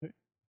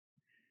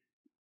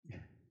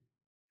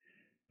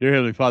Dear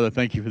Heavenly Father,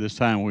 thank you for this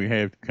time we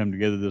have to come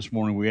together this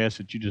morning. We ask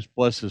that you just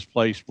bless this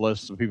place,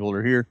 bless the people that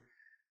are here.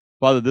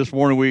 Father, this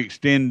morning we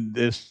extend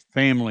this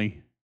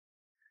family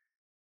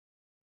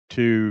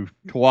to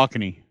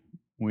Tawakoni.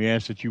 We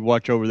ask that you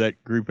watch over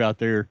that group out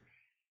there,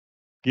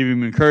 give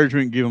them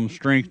encouragement, give them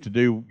strength to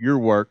do your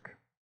work.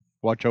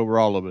 Watch over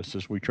all of us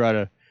as we try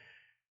to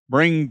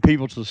bring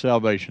people to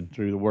salvation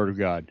through the Word of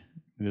God.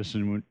 This is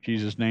in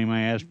Jesus' name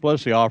I ask.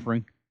 Bless the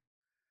offering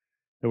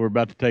that we're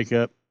about to take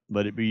up.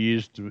 Let it be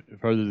used to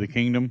further the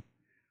kingdom.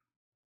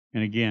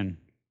 And again,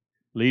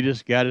 lead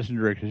us, guide us, and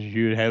direct us as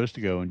you would have us to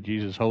go. In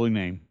Jesus' holy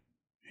name,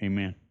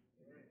 amen.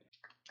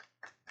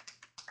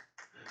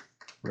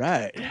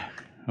 Right.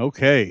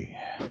 Okay.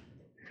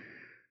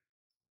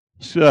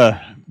 So,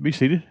 be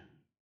seated.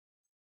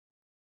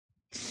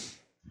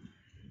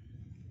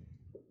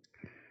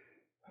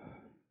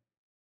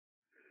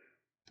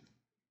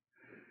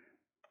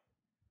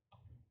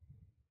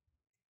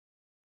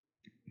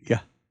 Yeah.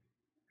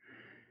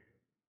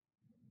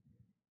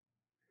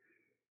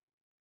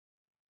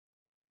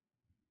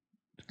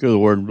 Let's go to the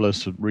Word and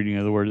bless the reading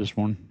of the Word this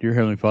morning. Dear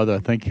Heavenly Father, I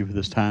thank you for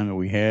this time that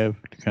we have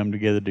to come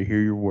together to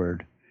hear your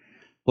Word.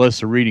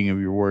 Bless the reading of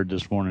your Word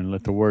this morning.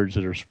 Let the words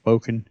that are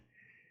spoken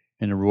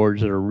and the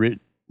words that are written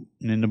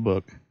in the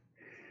book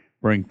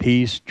bring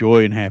peace,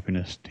 joy, and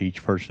happiness to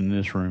each person in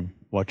this room.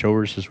 Watch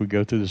over us as we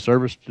go through the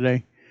service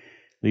today.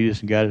 Lead us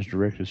and guide us,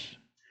 direct us.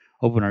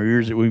 Open our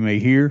ears that we may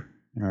hear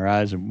and our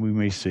eyes that we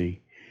may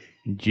see.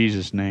 In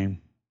Jesus'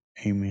 name,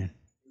 amen.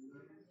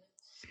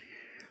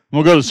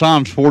 We'll go to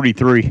Psalms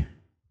 43.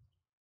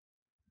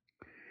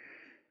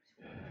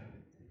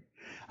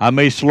 I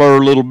may slur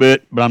a little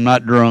bit, but I'm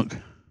not drunk.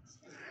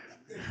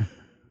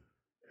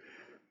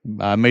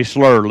 I may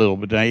slur a little,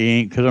 but that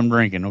ain't because I'm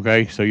drinking,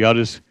 okay? So y'all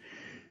just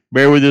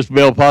bear with this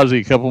Bell Palsy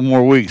a couple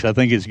more weeks. I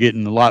think it's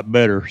getting a lot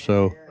better,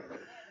 so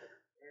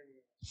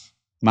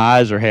my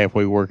eyes are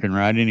halfway working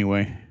right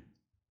anyway.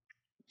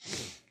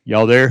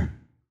 Y'all there?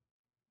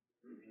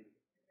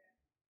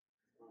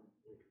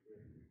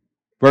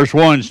 Verse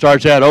 1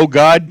 starts out, "O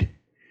God,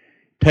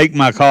 take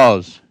my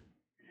cause.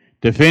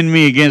 Defend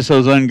me against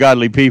those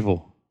ungodly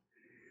people.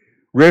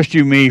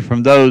 Rescue me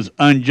from those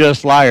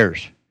unjust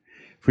liars.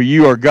 For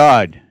you are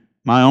God,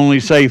 my only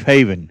safe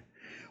haven.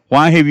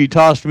 Why have you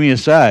tossed me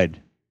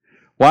aside?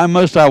 Why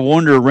must I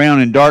wander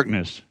around in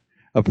darkness,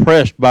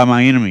 oppressed by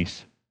my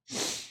enemies?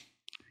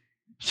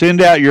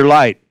 Send out your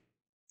light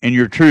and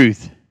your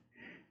truth.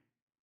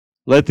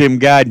 Let them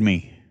guide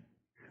me.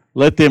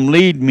 Let them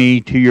lead me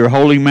to your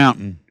holy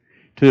mountain,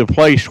 to the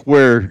place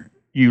where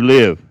you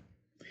live.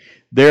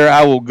 There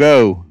I will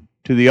go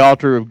to the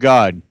altar of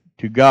God,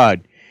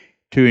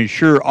 to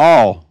ensure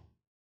all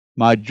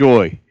my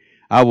joy.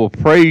 I will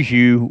praise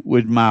you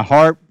with my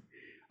heart,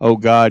 O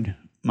God,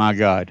 my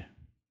God.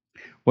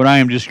 When I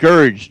am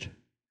discouraged,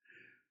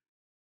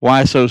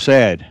 why so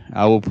sad?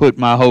 I will put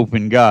my hope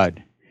in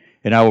God,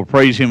 and I will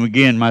praise him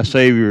again, my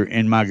Savior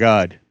and my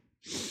God."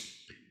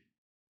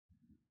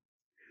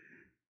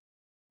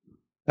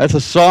 That's a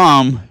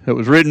psalm that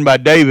was written by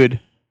David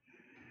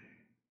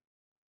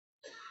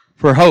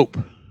for hope.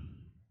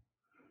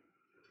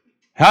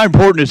 How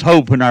important is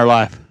hope in our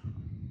life?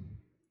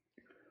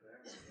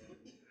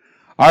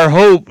 Our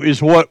hope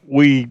is what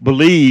we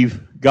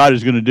believe God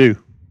is going to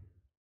do.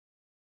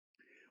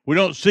 We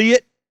don't see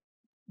it,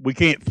 we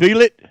can't feel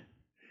it,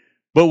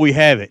 but we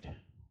have it.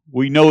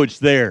 We know it's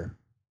there.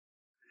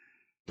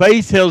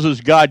 Faith tells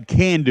us God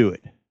can do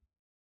it.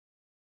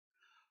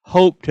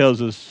 Hope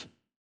tells us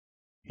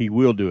he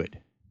will do it.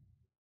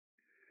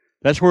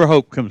 That's where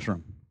hope comes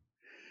from.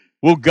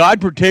 Will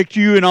God protect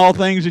you in all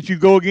things that you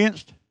go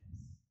against?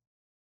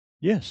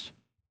 Yes.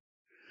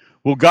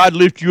 Will God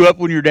lift you up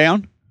when you're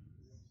down?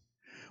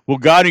 Will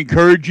God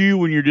encourage you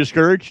when you're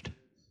discouraged?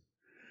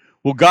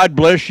 Will God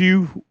bless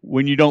you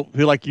when you don't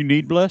feel like you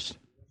need blessed?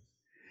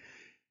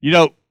 You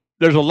know,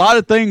 there's a lot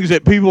of things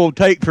that people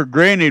take for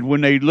granted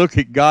when they look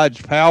at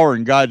God's power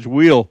and God's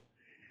will.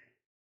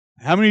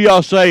 How many of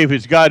y'all say if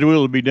it's God's will,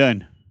 it'll be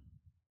done?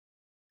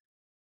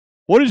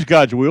 What is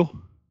God's will?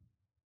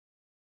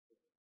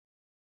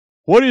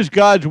 What is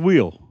God's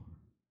will?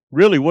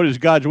 Really, what is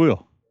God's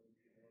will?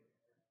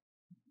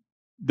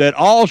 That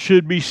all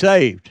should be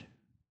saved.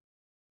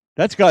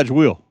 That's God's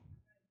will.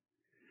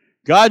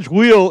 God's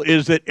will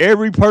is that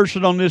every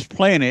person on this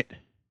planet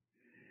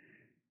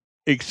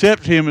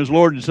accepts him as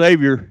Lord and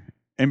Savior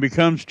and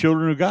becomes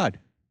children of God.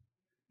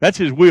 That's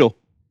his will.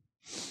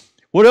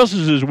 What else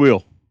is his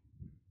will?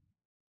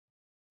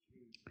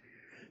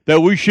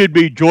 That we should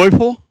be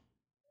joyful,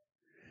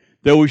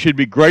 that we should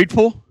be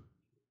grateful,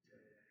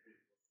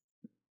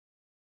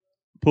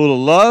 full of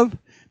love.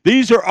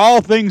 These are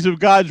all things of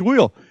God's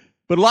will.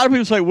 But a lot of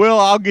people say, well,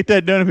 I'll get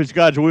that done if it's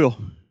God's will.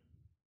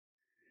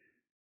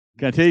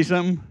 Can I tell you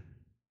something?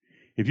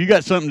 If you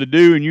got something to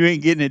do and you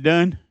ain't getting it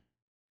done,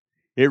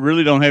 it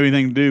really don't have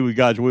anything to do with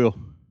God's will.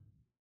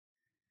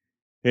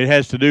 It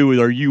has to do with,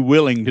 are you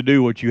willing to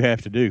do what you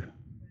have to do?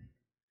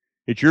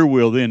 It's your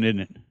will then,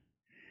 isn't it?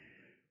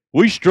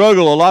 We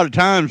struggle a lot of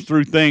times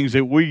through things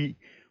that we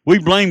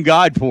blame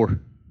God for.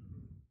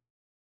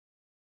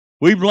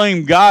 We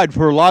blame God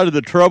for a lot of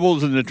the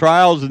troubles and the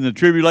trials and the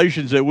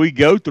tribulations that we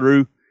go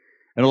through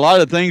and a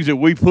lot of things that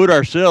we put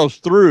ourselves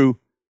through,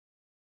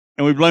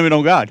 and we blame it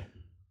on God.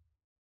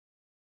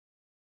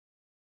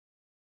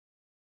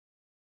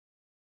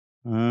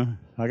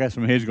 I got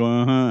some heads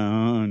going,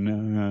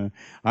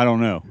 I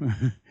don't know.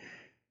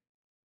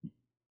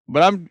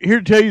 But I'm here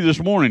to tell you this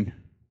morning,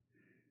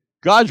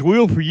 God's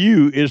will for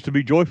you is to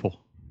be joyful.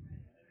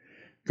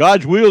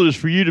 God's will is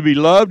for you to be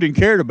loved and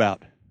cared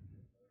about.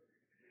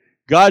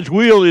 God's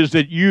will is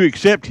that you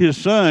accept His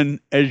Son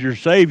as your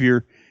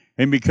Savior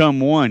and become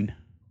one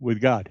with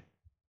God.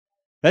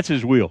 That's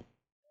His will.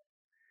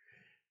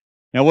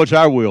 Now, what's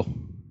our will?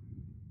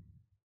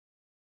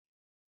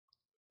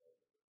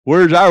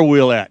 Where's our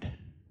will at?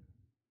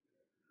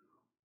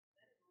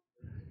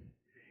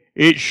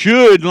 It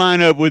should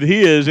line up with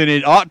His, and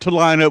it ought to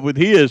line up with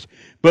His.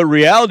 But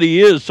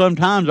reality is,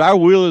 sometimes our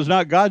will is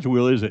not God's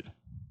will, is it?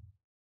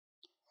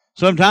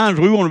 Sometimes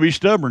we want to be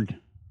stubborn.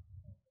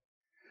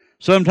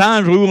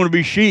 Sometimes we want to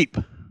be sheep.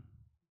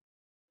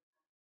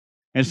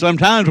 And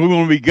sometimes we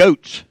want to be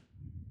goats.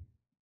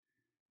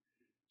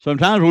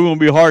 Sometimes we want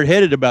to be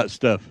hard-headed about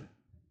stuff.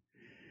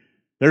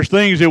 There's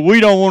things that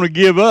we don't want to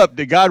give up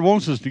that God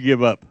wants us to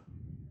give up.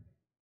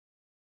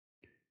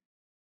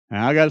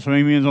 Now, I got some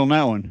amens on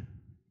that one.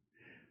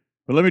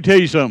 But let me tell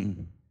you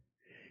something.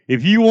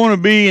 If you want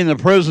to be in the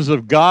presence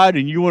of God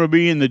and you want to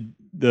be in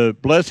the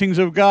blessings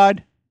of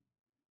God,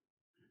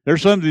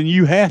 there's something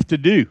you have to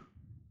do.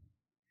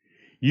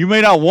 You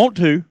may not want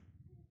to.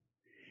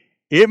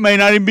 It may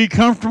not even be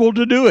comfortable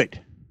to do it.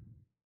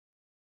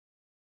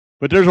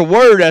 But there's a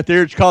word out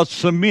there, it's called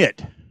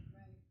submit.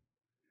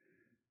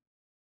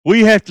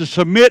 We have to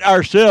submit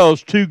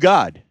ourselves to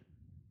God.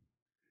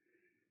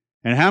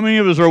 And how many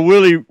of us are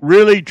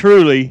really,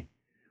 truly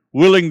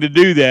willing to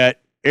do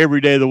that every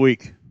day of the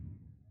week?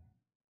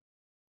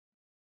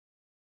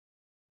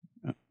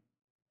 I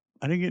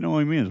didn't get no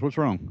amens. What's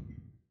wrong?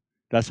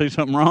 Did I say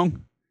something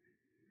wrong?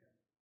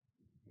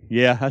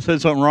 Yeah, I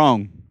said something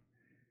wrong.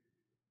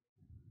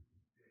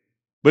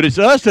 But it's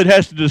us that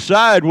has to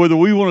decide whether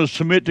we want to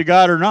submit to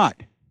God or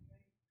not.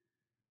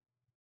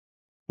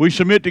 We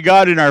submit to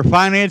God in our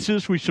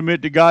finances. We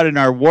submit to God in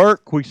our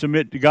work. We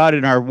submit to God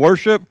in our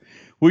worship.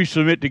 We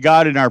submit to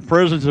God in our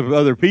presence of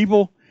other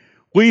people.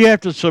 We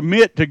have to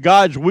submit to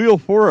God's will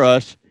for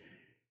us.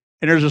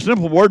 And there's a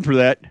simple word for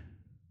that.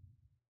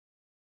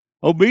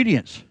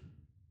 Obedience.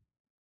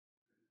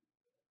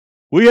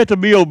 We have to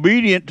be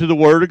obedient to the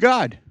Word of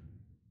God.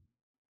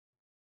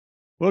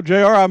 Well,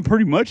 JR, I'm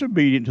pretty much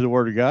obedient to the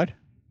Word of God.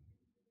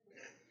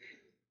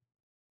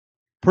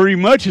 Pretty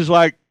much is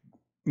like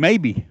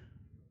maybe.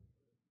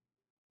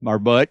 Our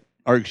but,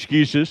 our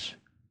excuses.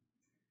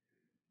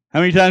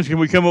 How many times can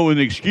we come up with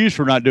an excuse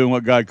for not doing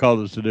what God called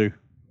us to do?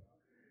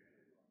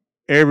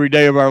 Every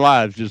day of our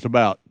lives, just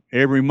about.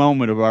 Every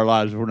moment of our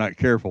lives if we're not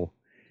careful.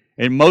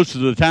 And most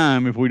of the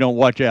time if we don't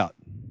watch out.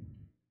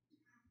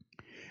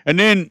 And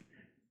then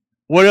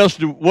what else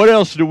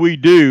do we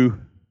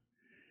do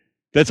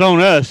that's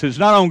on us? It's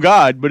not on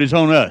God, but it's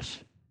on us.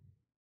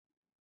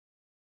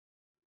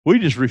 We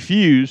just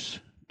refuse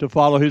to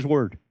follow His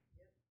Word.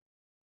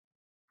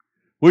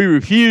 We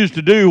refuse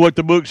to do what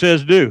the book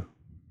says do.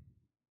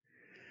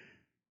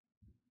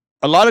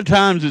 A lot of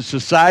times it's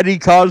society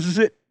causes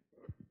it.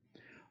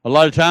 A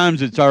lot of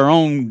times it's our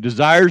own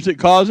desires that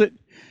cause it.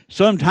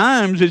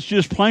 Sometimes it's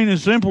just plain and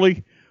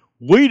simply,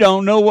 we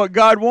don't know what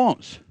God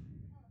wants.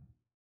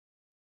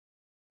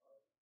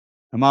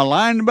 Am I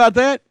lying about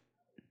that?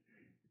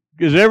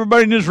 Does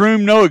everybody in this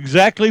room know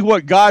exactly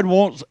what God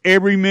wants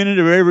every minute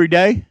of every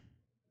day?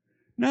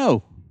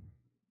 No.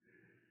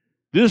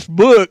 This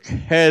book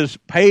has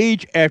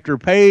page after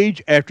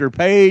page after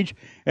page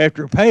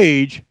after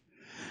page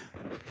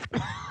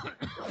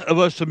of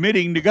us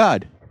submitting to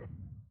God.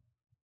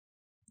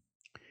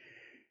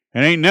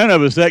 And ain't none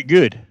of us that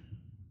good. As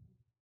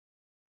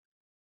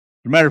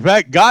a matter of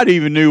fact, God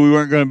even knew we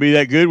weren't going to be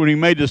that good when He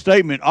made the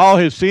statement, all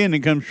have sinned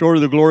and come short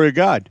of the glory of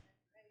God.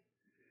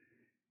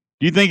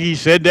 Do you think He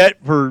said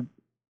that for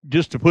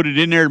just to put it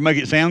in there to make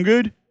it sound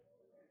good?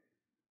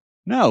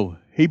 No.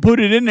 He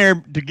put it in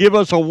there to give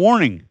us a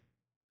warning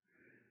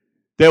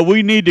that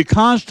we need to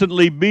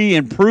constantly be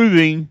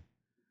improving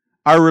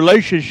our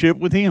relationship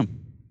with Him.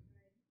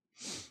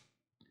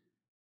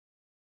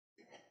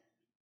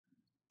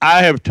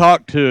 I have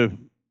talked to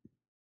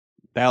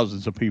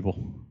thousands of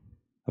people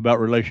about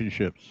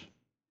relationships,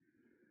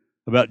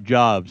 about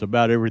jobs,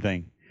 about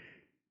everything.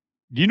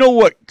 Do you know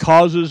what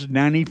causes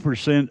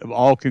 90% of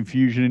all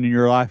confusion in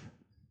your life?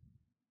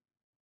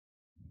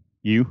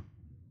 You.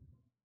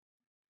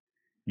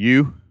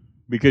 You.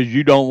 Because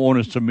you don't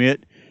want to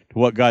submit to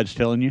what God's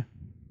telling you.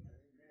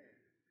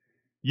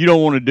 You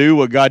don't want to do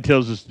what God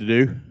tells us to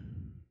do.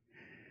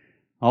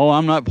 Oh,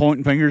 I'm not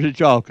pointing fingers at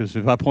y'all, because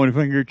if I point a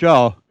finger at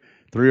y'all,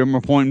 3 of them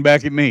are pointing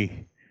back at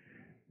me.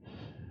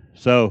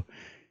 So,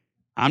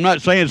 I'm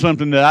not saying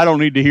something that I don't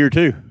need to hear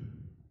too.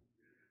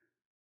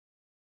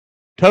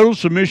 Total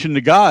submission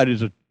to God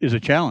is a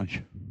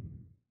challenge.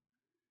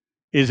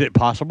 Is it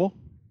possible?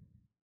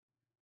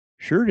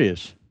 Sure it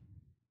is.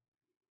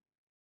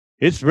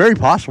 It's very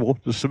possible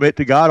to submit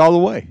to God all the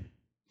way.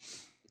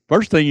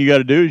 First thing you got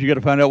to do is you got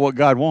to find out what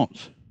God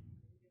wants.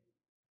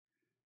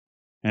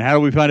 And how do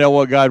we find out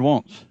what God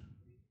wants?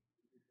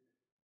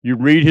 You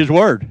read His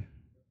Word.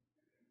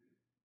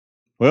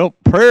 Well,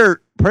 prayer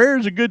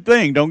is a good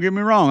thing. Don't get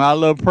me wrong. I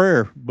love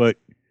prayer, but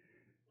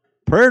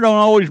prayer don't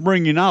always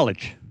bring you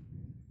knowledge.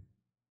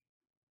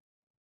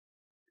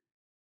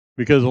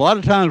 Because a lot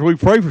of times we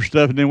pray for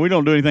stuff and then we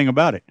don't do anything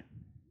about it.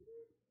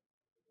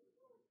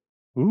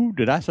 Ooh,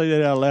 did I say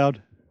that out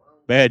loud?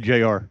 Bad, JR.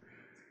 A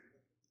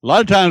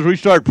lot of times we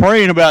start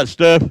praying about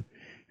stuff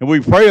and we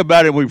pray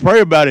about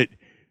it,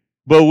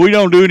 but we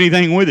don't do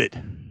anything with it.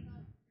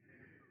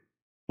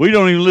 We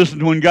don't even listen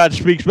to when God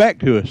speaks back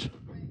to us.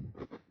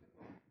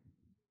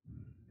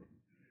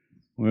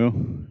 Well,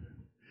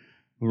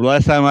 the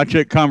last time I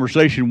checked,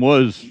 conversation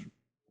was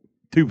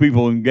two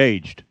people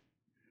engaged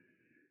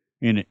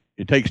in it.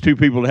 It takes two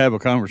people to have a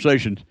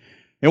conversation.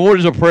 And what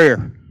is a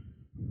prayer?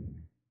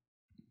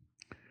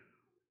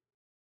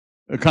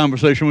 A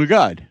conversation with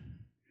God.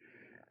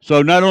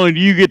 So not only do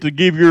you get to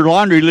give your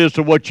laundry list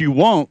of what you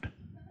want.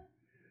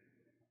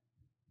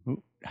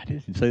 Oh, I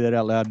didn't say that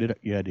out loud, did I?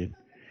 Yeah, I did.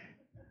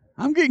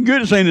 I'm getting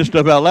good at saying this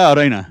stuff out loud,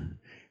 ain't I?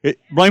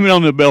 Blame it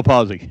on the Bell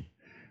palsy.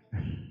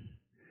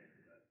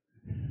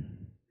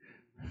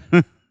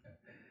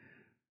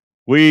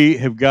 We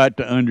have got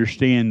to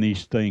understand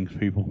these things,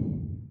 people.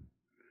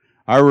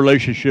 Our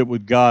relationship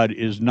with God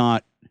is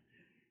not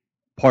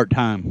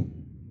part-time.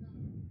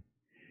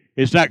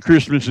 It's not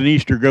Christmas and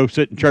Easter, go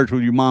sit in church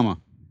with your mama.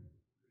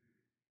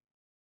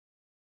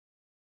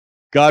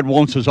 God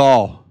wants us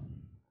all,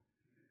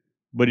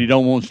 but He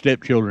don't want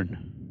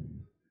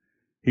stepchildren.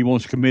 He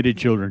wants committed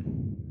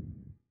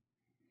children.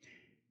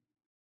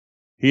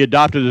 He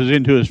adopted us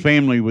into His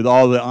family with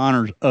all the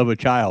honors of a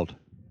child.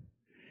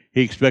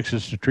 He expects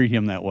us to treat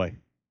Him that way.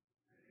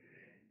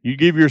 You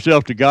give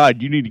yourself to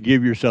God, you need to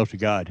give yourself to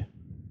God.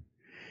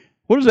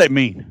 What does that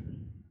mean?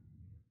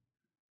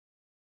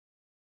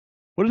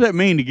 What does that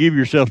mean to give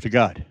yourself to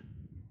God?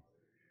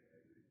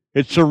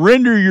 It's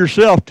surrender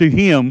yourself to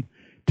Him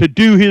to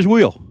do His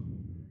will.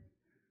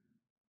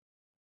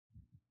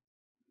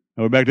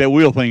 Now we're back to that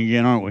will thing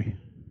again, aren't we?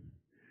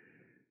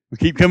 We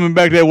keep coming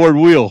back to that word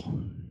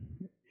will.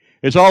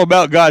 It's all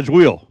about God's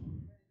will.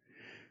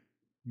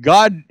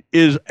 God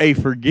is a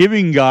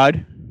forgiving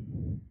God,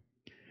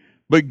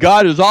 but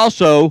God is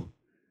also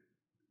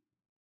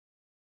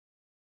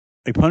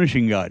a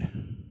punishing God.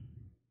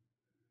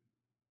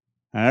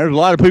 Now, there's a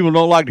lot of people who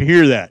don't like to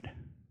hear that.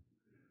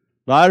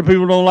 A lot of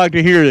people don't like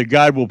to hear that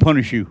God will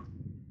punish you.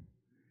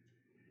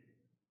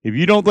 If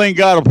you don't think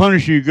God will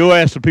punish you, go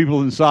ask the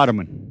people in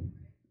Sodom.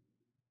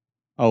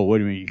 Oh,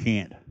 wait a minute, you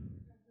can't.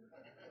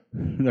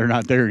 They're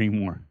not there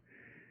anymore.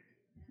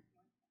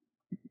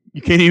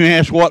 You can't even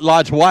ask what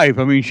Lot's wife.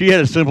 I mean, she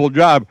had a simple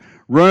job.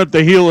 Run up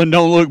the hill and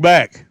don't look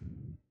back.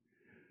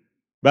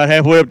 About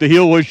halfway up the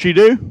hill, what did she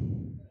do?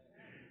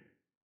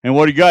 And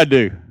what did God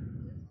do?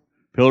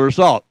 Pillar of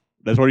salt.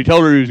 That's what He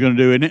told her He was going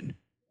to do, isn't it?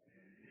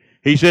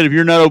 He said, if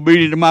you're not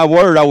obedient to my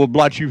word, I will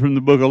blot you from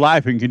the book of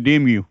life and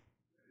condemn you.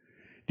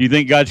 Do you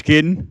think God's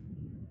kidding?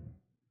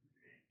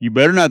 You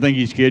better not think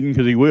He's kidding,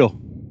 because He will.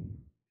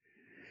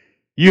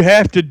 You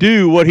have to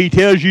do what He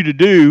tells you to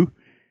do,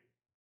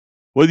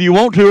 whether you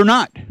want to or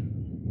not.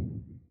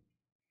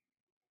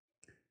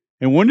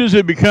 And when does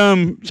it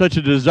become such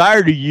a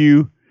desire to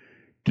you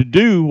to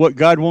do what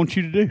God wants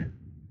you to do?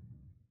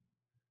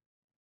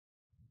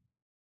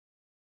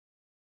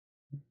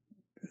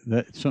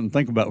 That's something to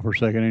think about for a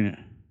second, ain't it?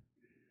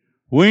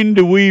 When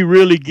do we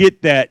really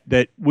get that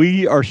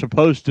we are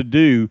supposed to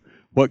do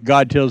what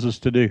God tells us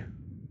to do?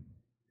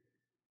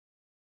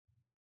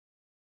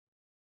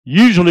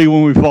 Usually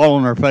when we fall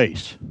on our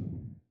face.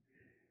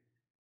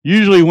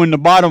 Usually when the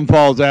bottom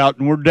falls out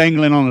and we're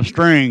dangling on a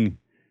string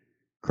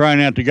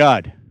crying out to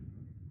God.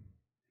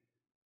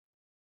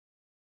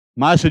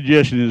 My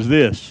suggestion is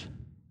this.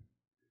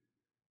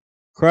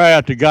 Cry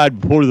out to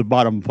God before the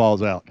bottom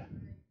falls out.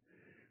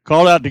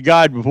 Call out to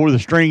God before the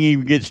string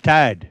even gets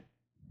tied.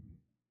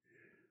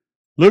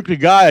 Look to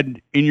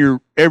God in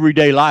your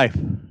everyday life,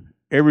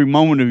 every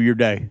moment of your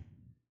day.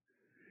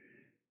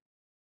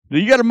 Do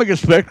you got to make a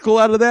spectacle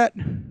out of that?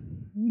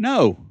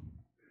 No.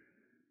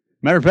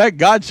 Matter of fact,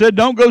 God said,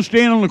 don't go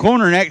stand on the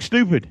corner and act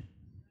stupid.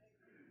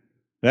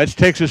 That's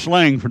Texas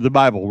slang for the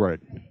Bible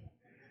word.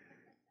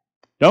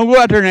 Don't go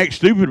out there and act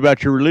stupid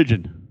about your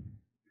religion.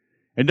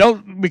 And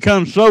don't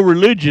become so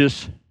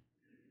religious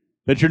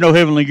that you're no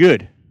heavenly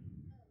good.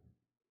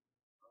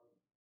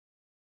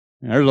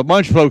 Now, there's a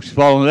bunch of folks who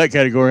fall into that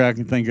category I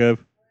can think of.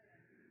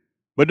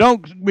 But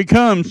don't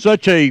become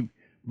such a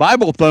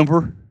Bible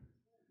thumper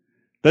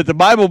that the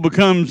Bible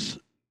becomes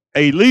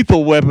a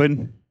lethal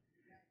weapon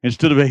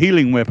instead of a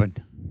healing weapon.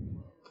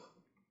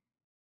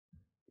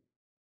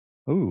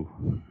 Ooh,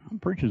 I'm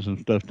preaching some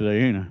stuff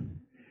today, ain't I?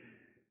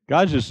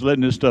 God's just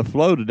letting this stuff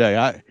flow today.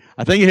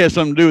 I think it has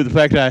something to do with the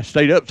fact that I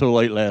stayed up so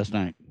late last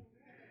night.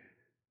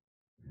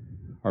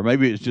 Or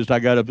maybe it's just I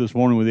got up this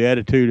morning with the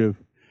attitude of,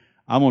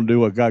 I'm going to do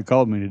what God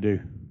called me to do,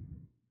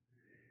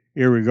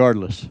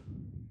 irregardless.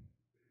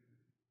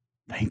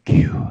 Thank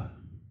you.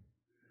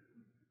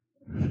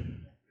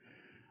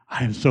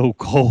 I am so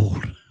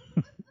cold.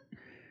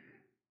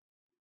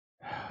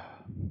 I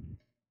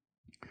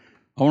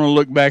want to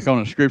look back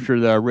on a scripture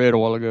that I read a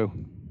while ago.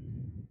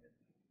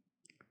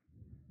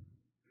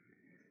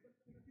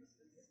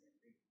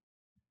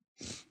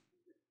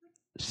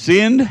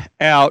 Send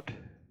out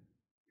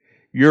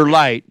your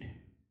light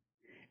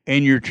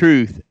and your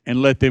truth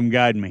and let them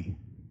guide me.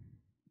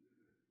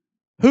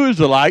 Who is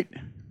the light?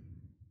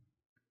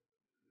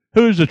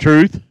 Who is the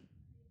truth?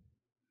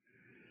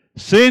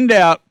 Send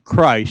out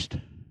Christ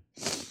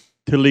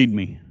to lead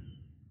me.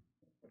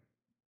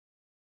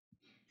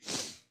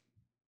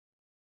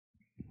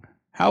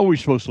 How are we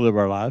supposed to live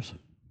our lives?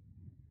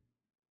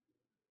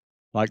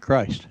 Like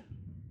Christ.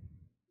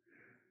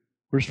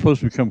 We're supposed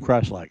to become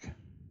Christ-like.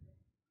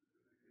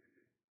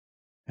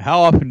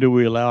 How often do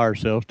we allow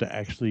ourselves to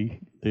actually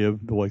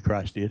live the way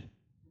Christ did?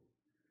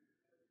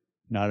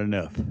 Not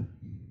enough.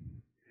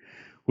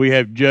 We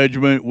have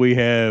judgment, we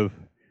have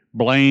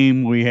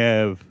blame, we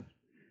have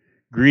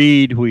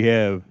greed, we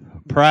have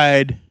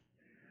pride.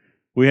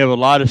 We have a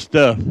lot of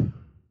stuff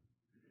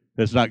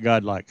that's not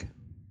God-like.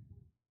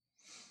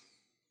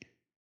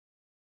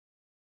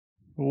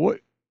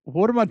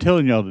 What am I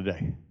telling y'all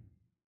today?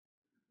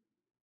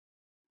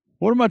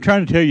 What am I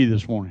trying to tell you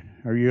this morning?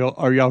 Are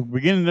y'all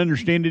beginning to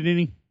understand it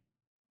any?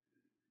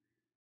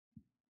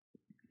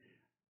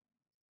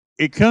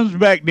 It comes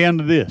back down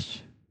to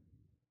this.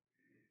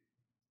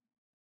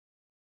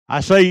 I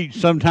say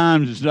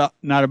sometimes it's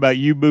not about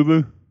you,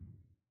 boo-boo.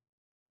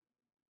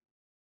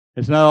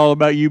 It's not all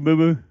about you,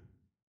 boo-boo.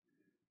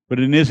 But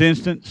in this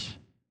instance,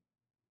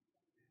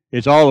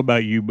 it's all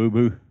about you,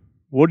 boo-boo.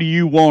 What do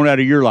you want out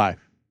of your life?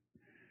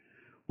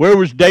 Where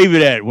was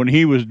David at when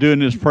he was doing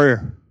this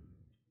prayer?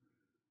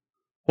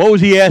 What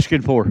was he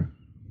asking for?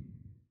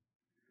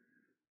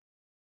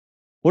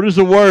 What is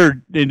the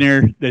word in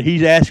there that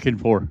he's asking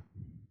for?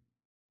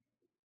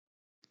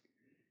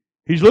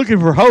 He's looking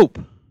for hope.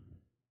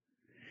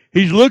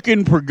 He's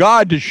looking for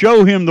God to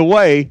show him the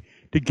way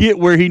to get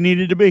where he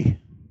needed to be.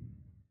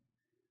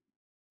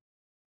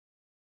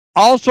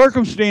 All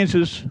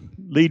circumstances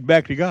lead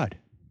back to God.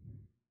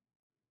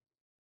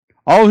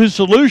 All his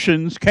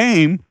solutions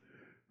came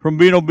from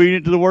being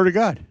obedient to the Word of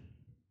God.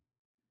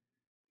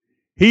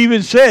 He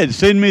even said,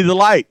 send me the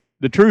light,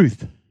 the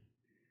truth.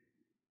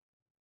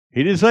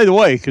 He didn't say the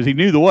way because he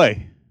knew the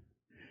way.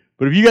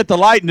 But if you got the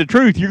light and the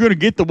truth, you're going to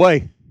get the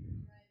way.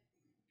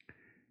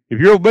 If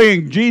you're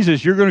obeying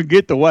Jesus, you're going to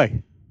get the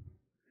way.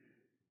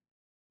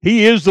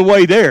 He is the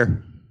way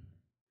there.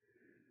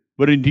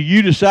 But until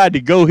you decide to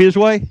go his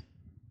way,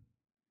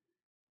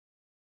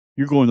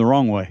 you're going the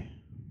wrong way.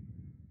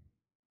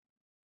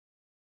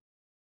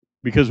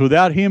 Because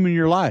without him in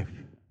your life,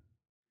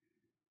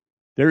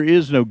 there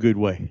is no good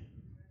way.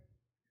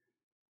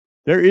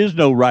 There is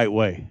no right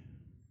way.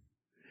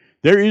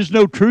 There is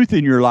no truth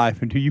in your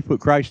life until you put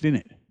Christ in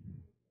it.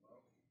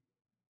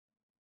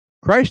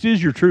 Christ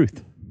is your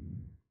truth.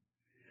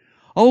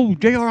 Oh,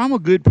 JR, I'm a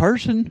good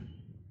person.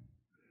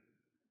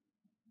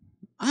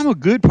 I'm a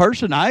good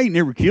person. I ain't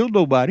never killed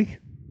nobody.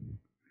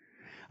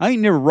 I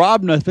ain't never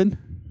robbed nothing.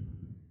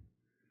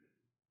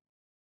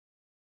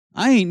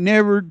 I ain't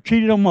never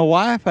cheated on my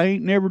wife. I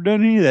ain't never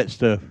done any of that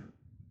stuff.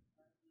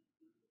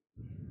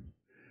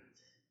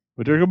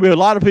 But there's going to be a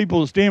lot of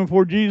people that stand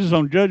before Jesus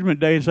on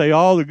Judgment Day and say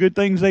all the good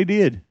things they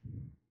did.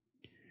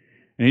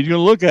 And he's going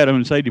to look at them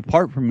and say,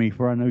 depart from me,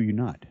 for I know you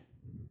not.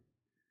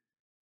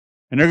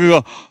 And they're going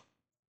to go,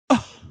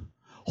 oh,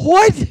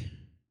 what?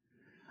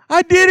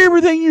 I did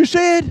everything you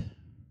said.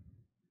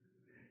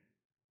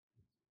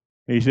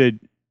 He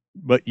said,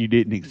 but you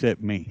didn't accept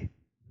me.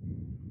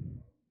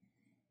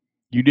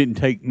 You didn't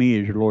take me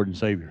as your Lord and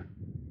Savior.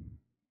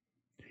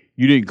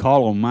 You didn't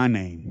call on my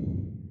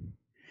name.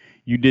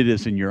 You did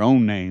this in your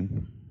own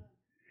name.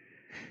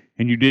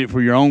 And you did it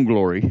for your own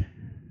glory.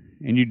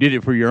 And you did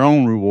it for your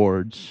own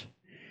rewards.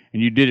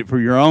 And you did it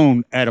for your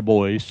own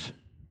attaboys.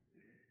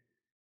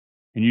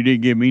 And you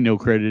didn't give me no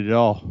credit at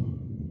all.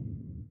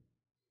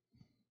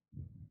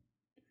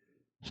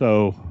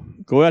 So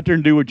go out there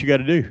and do what you got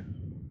to do.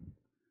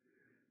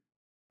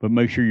 But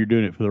make sure you're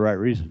doing it for the right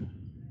reason.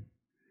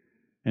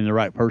 And the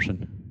right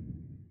person.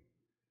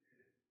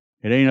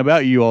 It ain't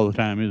about you all the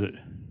time, is it?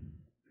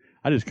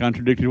 I just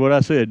contradicted what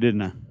I said,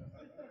 didn't I?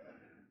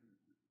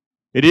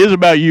 It is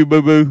about you,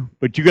 boo-boo,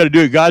 but you got to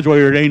do it God's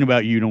way or it ain't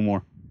about you no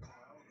more.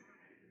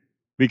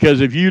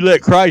 Because if you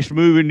let Christ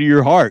move into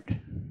your heart,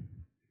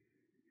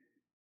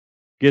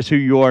 guess who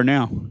you are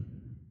now?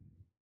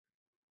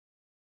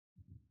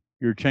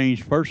 You're a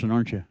changed person,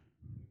 aren't you?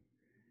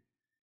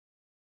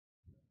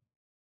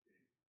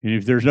 And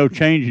if there's no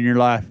change in your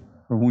life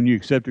from when you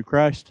accepted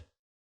Christ,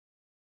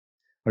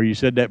 or you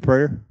said that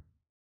prayer,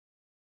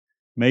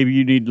 maybe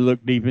you need to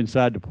look deep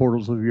inside the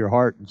portals of your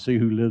heart and see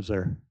who lives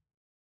there.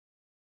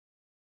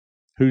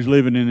 Who's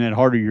living in that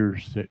heart of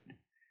yours that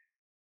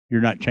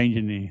you're not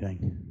changing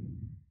anything?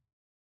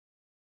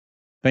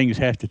 Things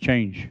have to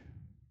change.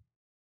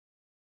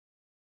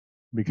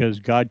 Because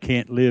God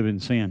can't live in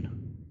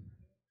sin.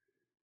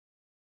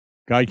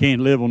 God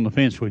can't live on the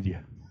fence with you.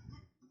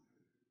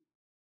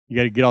 You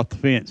got to get off the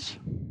fence.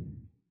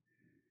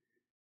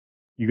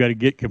 You got to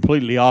get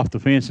completely off the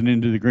fence and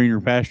into the greener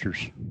pastures.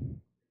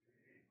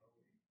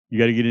 You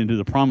got to get into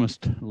the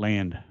promised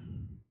land.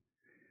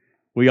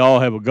 We all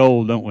have a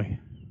goal, don't we?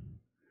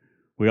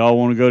 We all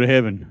want to go to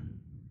heaven.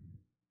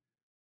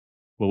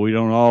 But we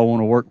don't all want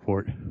to work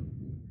for it.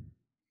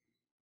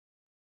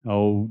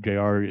 Oh,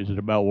 JR, is it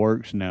about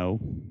works? No.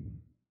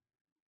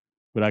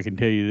 But I can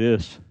tell you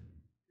this.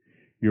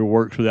 Your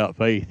works without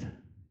faith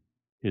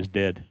is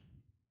dead.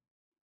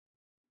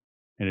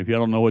 And if you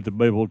don't know what the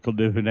biblical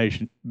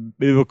definition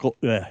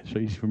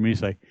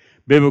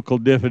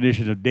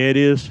of dead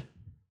is,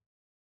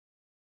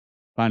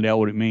 find out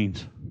what it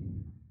means.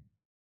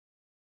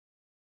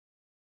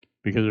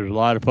 Because there's a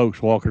lot of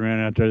folks walking around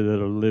out there that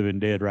are living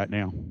dead right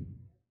now.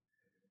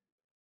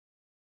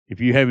 If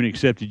you haven't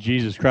accepted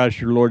Jesus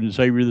Christ, your Lord and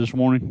Savior, this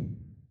morning,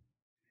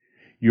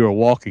 you are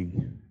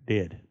walking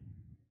dead.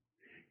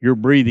 You're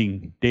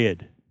breathing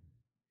dead.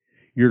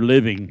 You're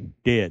living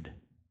dead.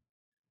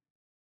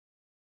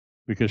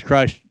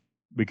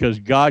 Because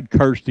God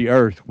cursed the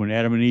earth when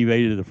Adam and Eve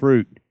ate of the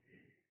fruit.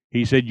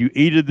 He said, you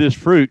eat of this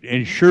fruit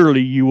and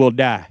surely you will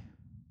die.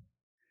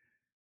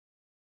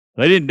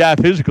 They didn't die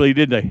physically,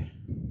 did they?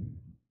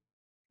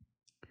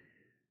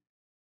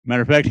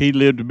 Matter of fact, he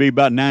lived to be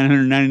about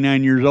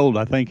 999 years old,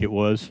 I think it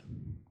was.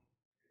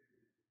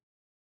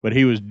 But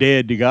he was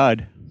dead to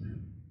God.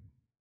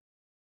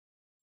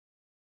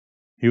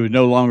 He was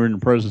no longer in the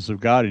presence of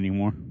God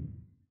anymore.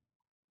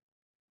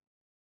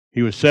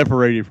 He was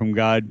separated from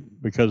God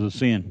because of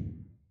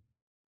sin.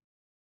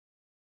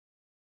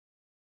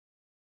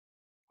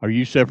 Are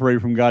you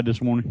separated from God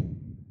this morning?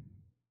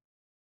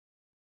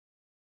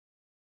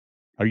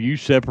 Are you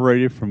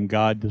separated from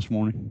God this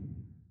morning?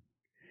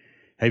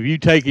 Have you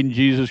taken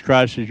Jesus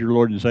Christ as your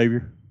Lord and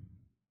Savior?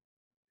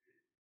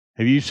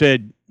 Have you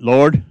said,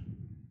 Lord,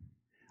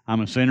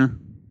 I'm a sinner.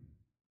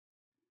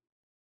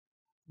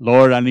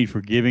 Lord, I need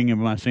forgiving of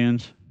my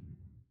sins.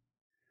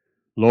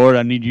 Lord,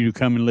 I need you to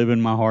come and live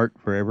in my heart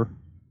forever.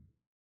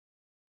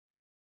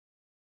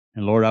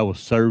 And Lord, I will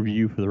serve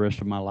you for the rest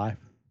of my life.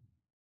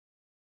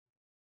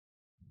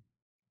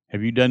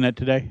 Have you done that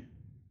today?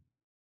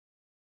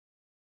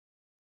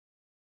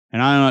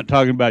 And I'm not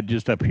talking about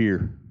just up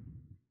here.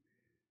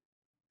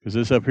 Because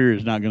this up here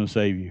is not going to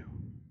save you.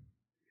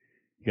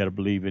 You got to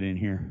believe it in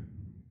here.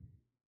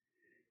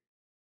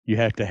 You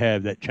have to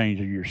have that change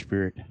of your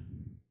spirit.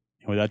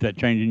 And without that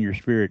change in your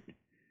spirit,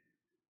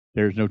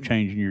 there's no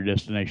change in your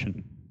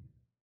destination.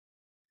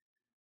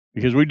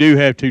 Because we do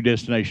have two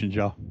destinations,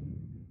 y'all.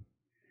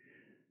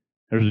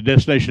 There's the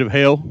destination of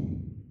hell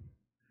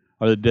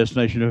or the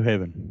destination of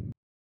heaven.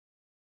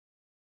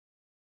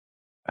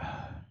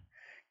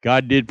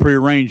 God did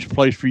prearrange a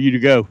place for you to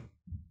go.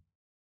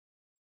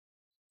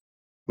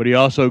 But he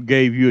also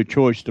gave you a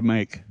choice to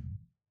make.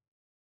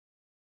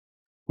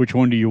 Which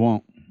one do you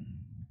want?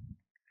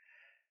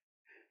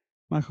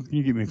 Michael, can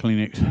you give me a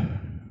Kleenex?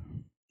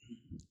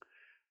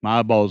 My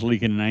eyeball's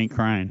leaking and I ain't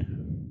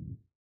crying.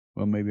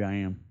 Well, maybe I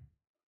am.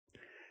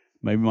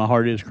 Maybe my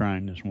heart is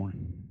crying this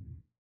morning.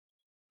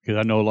 Because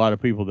I know a lot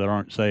of people that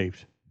aren't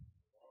saved.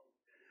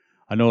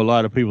 I know a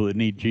lot of people that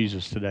need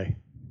Jesus today.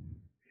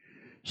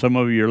 Some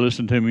of you are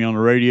listening to me on the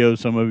radio.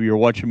 Some of you are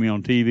watching me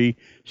on TV.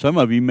 Some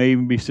of you may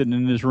even be sitting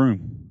in this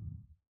room.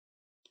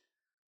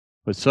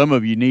 But some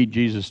of you need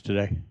Jesus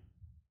today.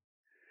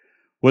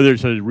 Whether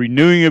it's a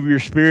renewing of your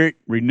spirit,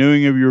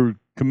 renewing of your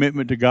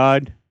commitment to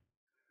God,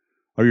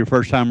 or your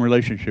first-time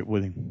relationship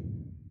with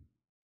Him.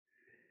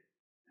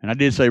 And I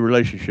did say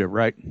relationship,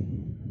 right?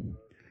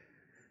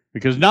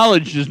 Because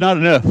knowledge is not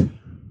enough.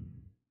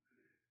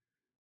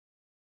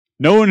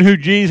 Knowing who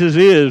Jesus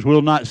is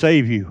will not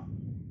save you.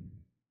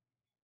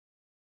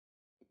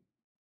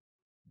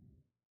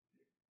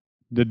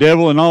 The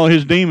devil and all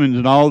his demons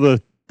and all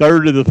the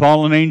third of the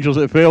fallen angels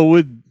that fell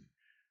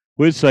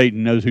with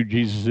Satan knows who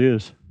Jesus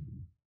is.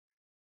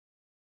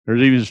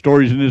 There's even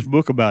stories in this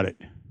book about it.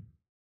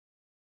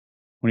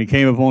 When he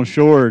came up on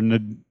shore and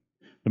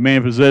the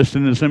man possessed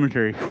in the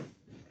cemetery,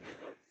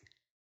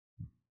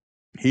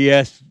 he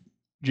asked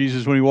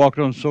Jesus when he walked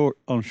on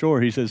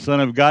shore, he said, Son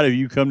of God, have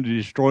you come to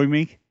destroy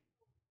me?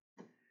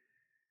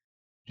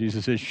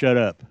 Jesus said, shut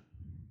up.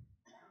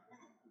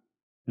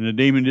 And the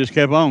demon just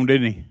kept on,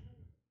 didn't he?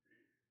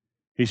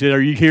 He said,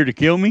 are you here to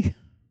kill me?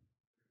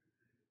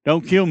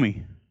 Don't kill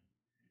me.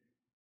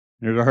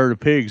 There's a herd of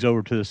pigs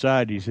over to the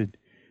side. He said,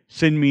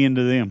 send me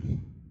into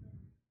them.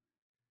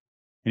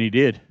 And he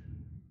did.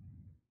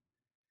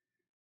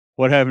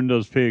 What happened to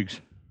those pigs?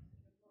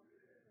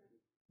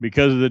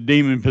 Because of the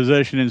demon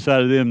possession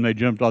inside of them, they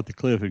jumped off the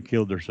cliff and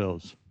killed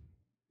themselves.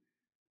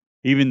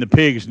 Even the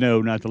pigs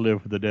know not to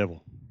live with the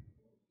devil.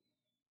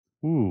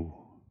 Ooh.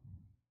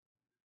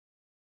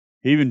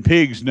 Even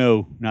pigs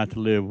know not to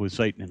live with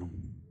Satan in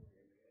them.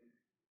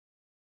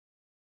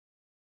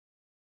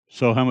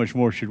 So how much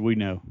more should we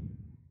know?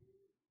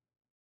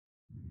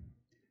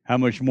 How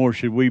much more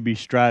should we be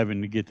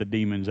striving to get the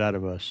demons out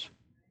of us?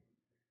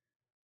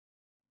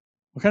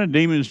 What kind of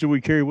demons do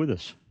we carry with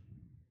us?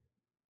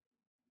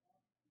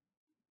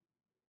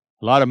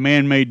 A lot of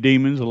man-made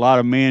demons, a lot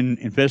of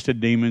man-infested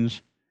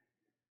demons,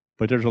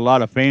 but there's a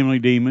lot of family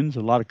demons,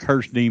 a lot of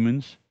cursed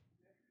demons.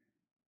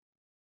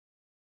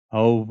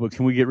 Oh, but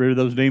can we get rid of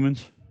those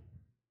demons?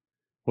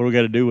 What do we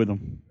got to do with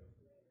them?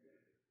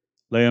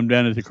 Lay them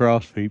down at the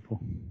cross,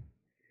 people.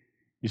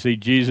 You see,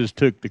 Jesus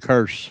took the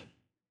curse.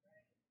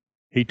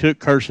 He took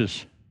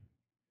curses.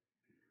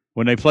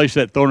 When they placed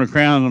that thorn of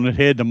crown on his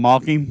head to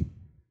mock him,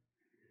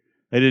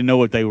 they didn't know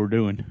what they were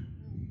doing.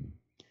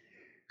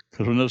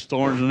 Because when those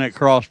thorns on that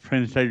cross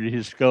penetrated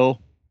his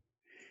skull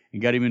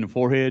and got him in the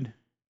forehead,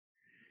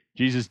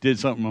 Jesus did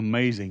something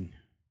amazing.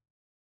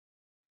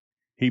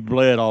 He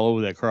bled all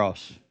over that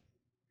cross.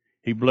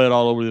 He bled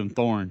all over them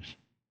thorns.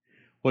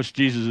 What's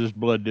Jesus'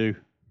 blood do?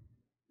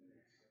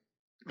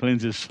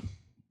 Cleanses,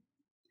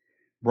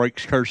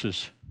 breaks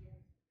curses.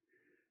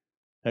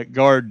 That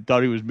guard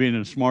thought he was being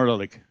a smart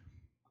aleck,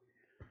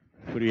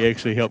 but he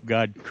actually helped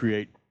God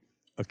create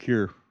a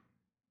cure.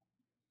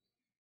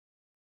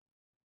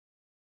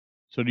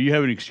 So do you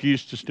have an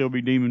excuse to still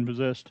be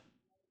demon-possessed?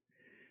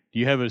 Do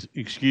you have an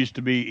excuse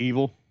to be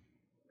evil?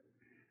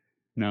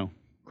 No.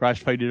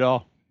 Christ paid it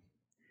all.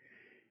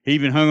 He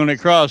even hung on that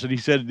cross and he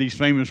said these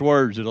famous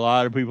words that a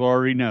lot of people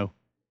already know.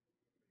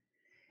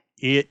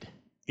 It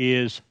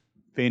is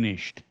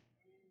finished.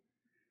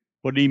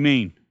 What did he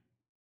mean?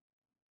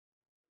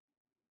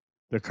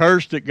 The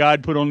curse that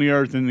God put on the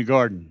earth in the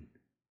garden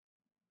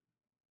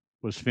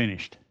was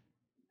finished.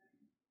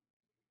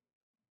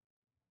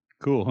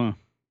 Cool, huh?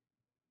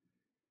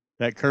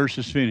 That curse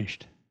is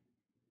finished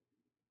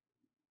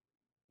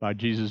by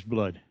Jesus'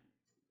 blood.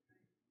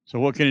 So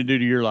what can it do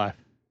to your life?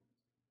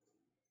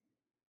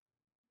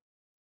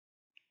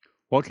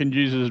 What can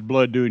Jesus'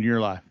 blood do in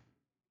your life?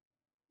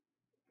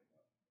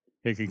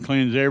 It can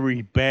cleanse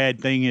every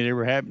bad thing that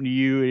ever happened to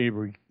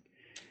you,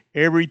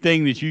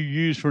 everything that you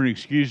use for an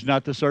excuse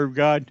not to serve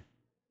God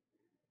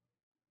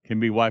can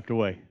be wiped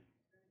away,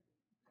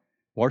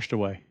 washed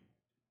away.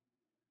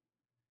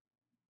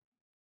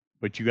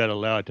 But you got to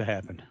allow it to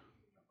happen.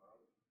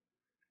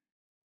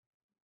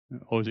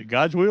 Oh, is it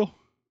God's will?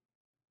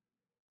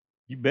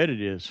 You bet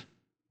it is.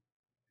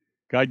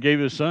 God gave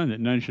his son that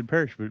none should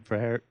perish,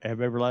 but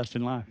have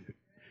everlasting life.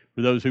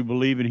 For those who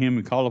believe in him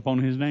and call upon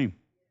his name.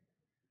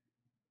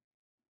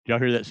 Did y'all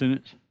hear that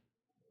sentence?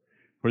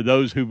 For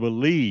those who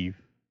believe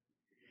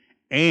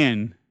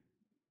and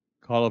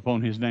call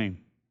upon his name.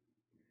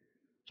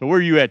 So where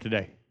are you at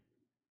today?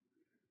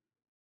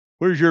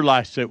 Where's your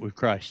life set with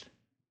Christ?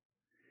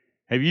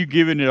 Have you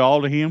given it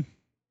all to him?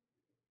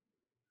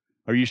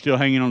 Or are you still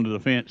hanging onto the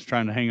fence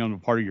trying to hang on to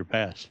part of your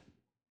past?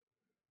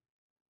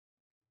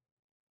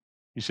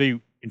 You see,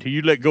 until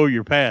you let go of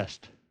your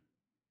past,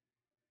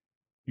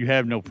 you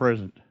have no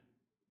present.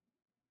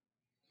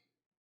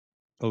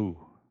 Oh.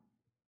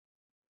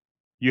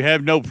 You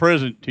have no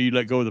present till you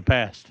let go of the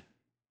past.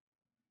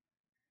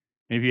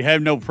 And if you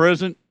have no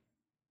present,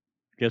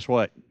 guess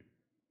what?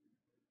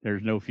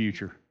 There's no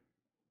future.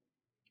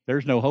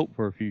 There's no hope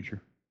for a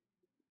future.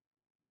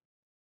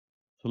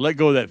 So let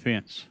go of that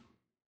fence.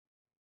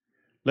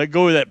 Let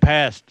go of that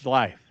past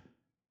life.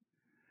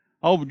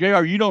 Oh,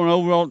 JR, you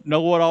don't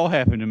know what all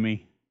happened to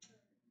me.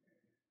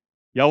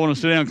 Y'all want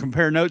to sit down and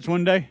compare notes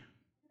one day?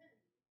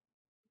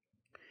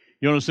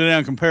 You want to sit down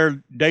and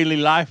compare daily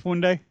life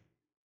one day?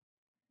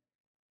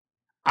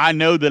 I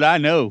know that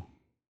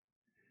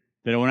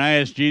when I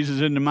asked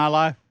Jesus into my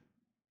life,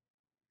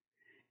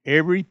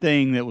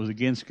 everything that was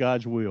against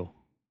God's will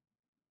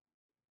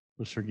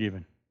was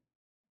forgiven.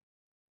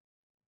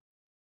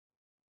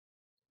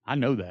 I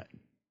know that.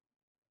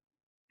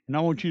 And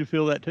I want you to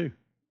feel that too.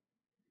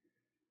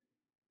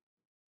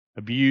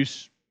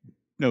 Abuse,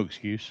 no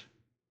excuse.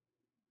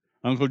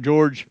 Uncle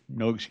George,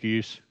 no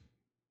excuse.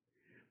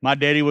 My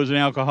daddy was an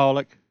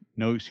alcoholic,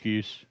 no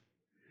excuse.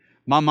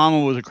 My mama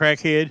was a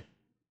crackhead,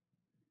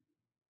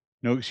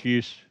 no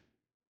excuse.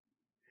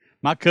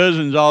 My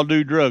cousins all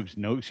do drugs,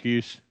 no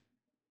excuse.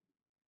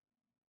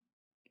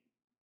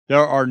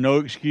 There are no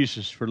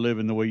excuses for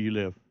living the way you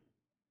live.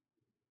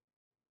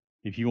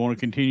 If you want to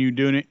continue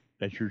doing it,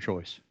 that's your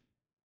choice.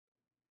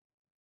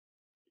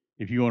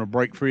 If you want to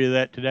break free of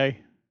that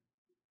today,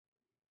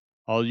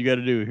 all you got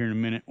to do here in a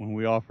minute when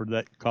we offer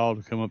that call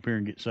to come up here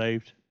and get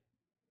saved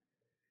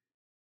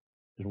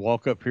is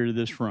walk up here to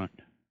this front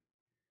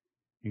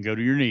and go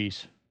to your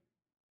knees,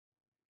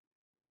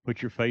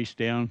 put your face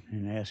down,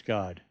 and ask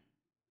God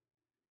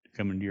to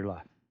come into your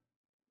life.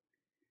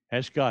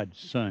 Ask God's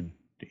Son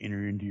to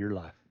enter into your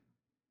life.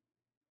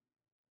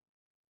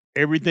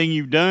 Everything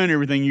you've done,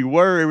 everything you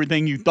were,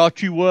 everything you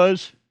thought you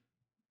was,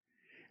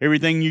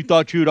 everything you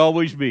thought you would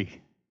always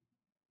be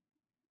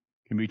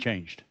can be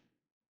changed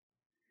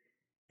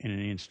in an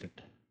instant.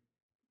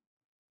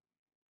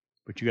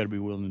 But you got to be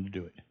willing to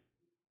do it.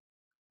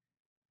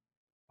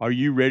 Are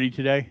you ready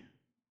today?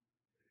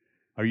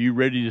 Are you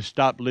ready to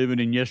stop living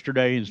in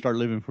yesterday and start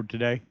living for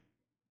today?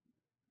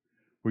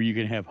 Where you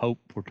can have hope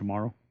for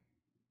tomorrow?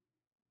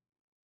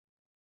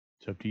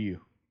 It's up to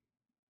you.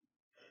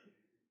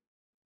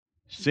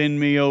 Send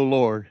me, O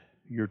Lord,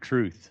 your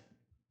truth.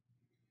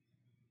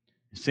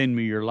 Send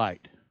me your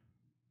light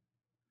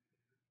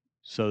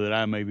so that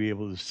I may be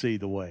able to see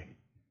the way.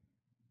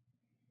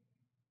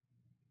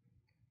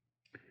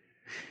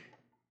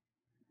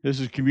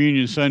 This is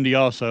Communion Sunday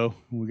also.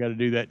 We got to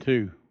do that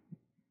too.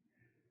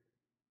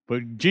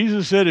 But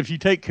Jesus said if you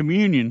take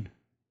communion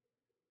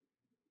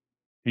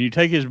and you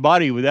take his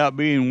body without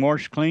being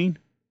washed clean,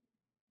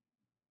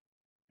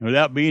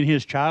 without being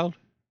his child,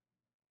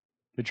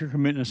 that you're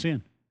committing a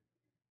sin.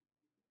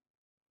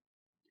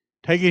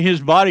 Taking his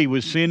body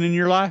with sin in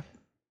your life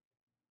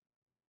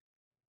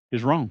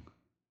is wrong.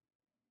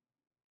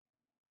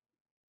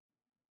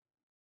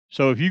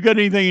 So if you've got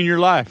anything in your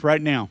life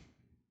right now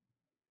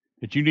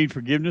that you need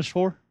forgiveness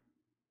for,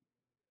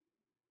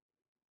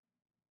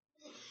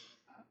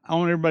 I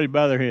want everybody to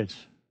bow their heads.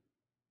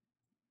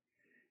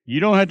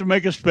 You don't have to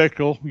make a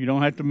spectacle. You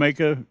don't have to make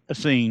a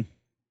scene.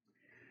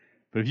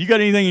 But if you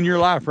got anything in your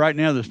life right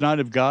now that's not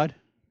of God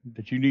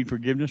that you need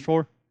forgiveness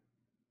for,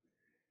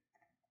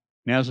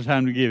 now's the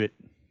time to give it.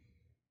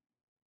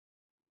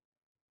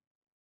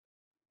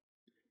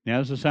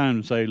 Now's the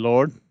time to say,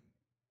 Lord,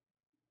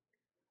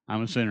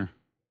 I'm a sinner.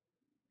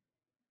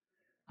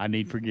 I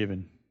need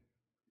forgiven.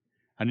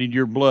 I need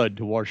your blood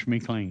to wash me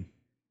clean.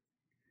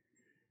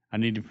 I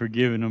need to be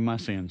forgiven of my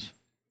sins.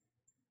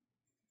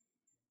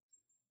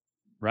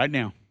 Right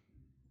now.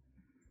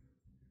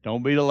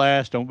 Don't be the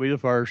last. Don't be the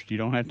first. You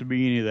don't have to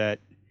be any of that.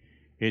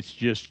 It's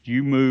just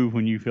you move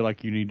when you feel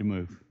like you need to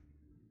move.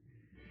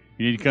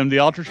 You need to come to the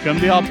altars, come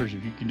to the altars.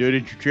 If you can do it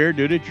at your chair,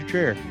 do it at your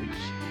chair.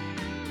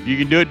 If you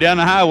can do it down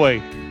the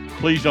highway,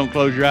 please don't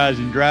close your eyes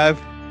and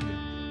drive.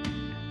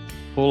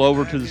 Pull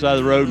over to the side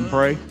of the road and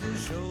pray.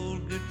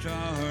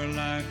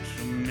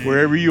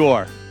 Wherever you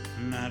are,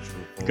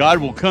 God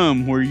will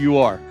come where you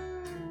are.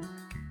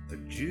 A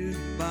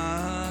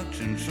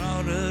jukebox and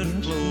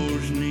sawdust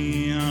floors,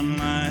 neon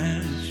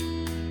lights,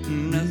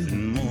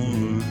 nothing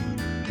more.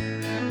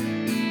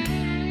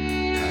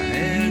 I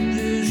had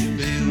this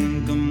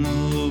feeling come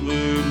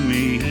over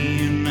me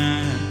and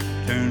I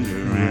turned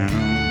around.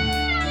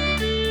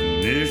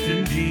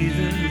 Mr.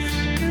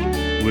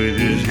 Jesus, with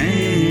his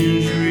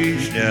hands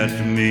reached out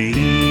to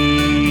me.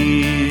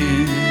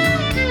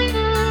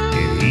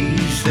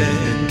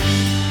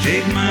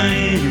 Take my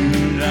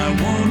hand, I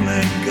won't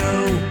let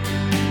go.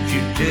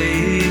 You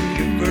take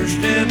your first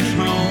steps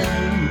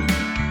home.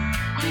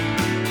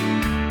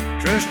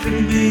 Trust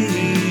in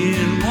me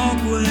and walk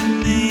with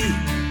me,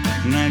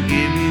 and I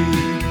give you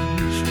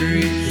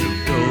streets of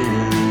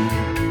gold.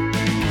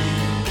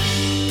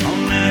 On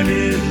that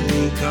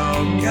hill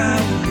called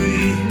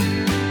Calvary,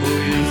 for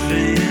your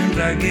sins I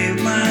gave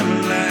my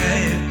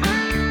life.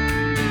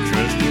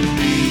 Trust in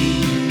me,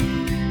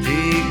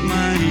 take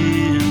my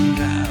hand,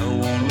 I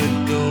won't let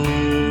go.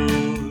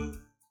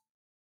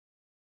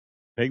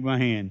 Take my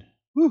hand.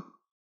 Whew.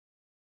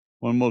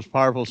 One of the most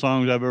powerful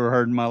songs I've ever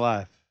heard in my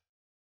life.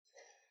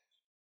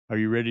 Are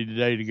you ready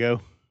today to go?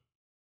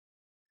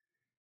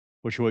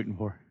 What you waiting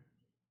for?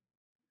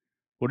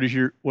 What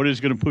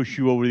is going to push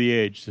you over the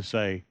edge to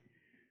say,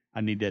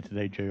 I need that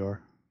today, JR?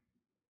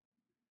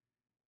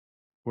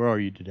 Where are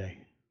you today?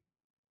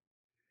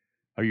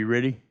 Are you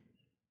ready?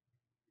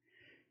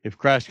 If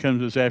Christ comes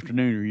this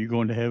afternoon, are you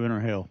going to heaven or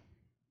hell?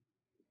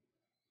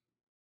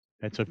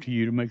 That's up to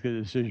you to make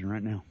that decision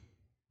right now.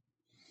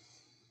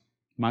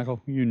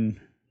 Michael, you and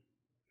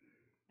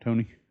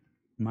Tony,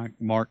 Mike,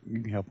 Mark,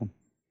 you can help them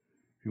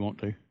if you want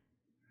to.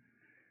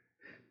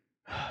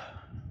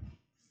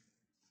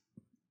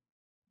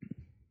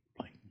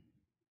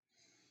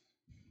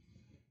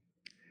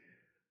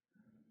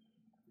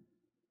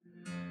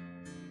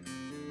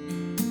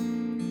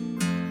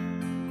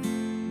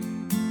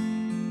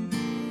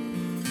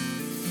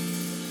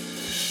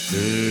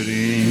 Stood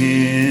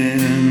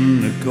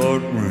in the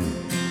courtroom,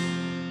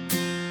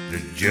 the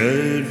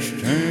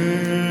judge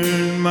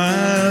turned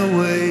my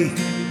way.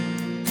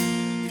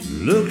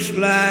 Looks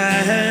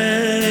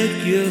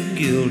like you're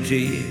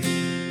guilty.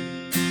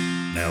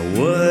 Now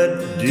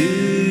what do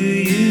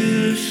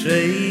you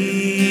say?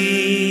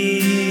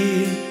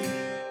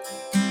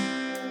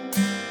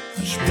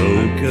 I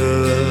spoke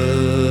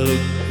up,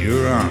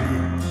 Your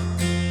Honor.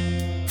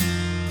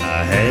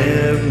 I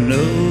have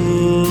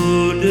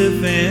no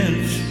defense.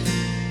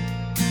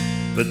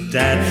 But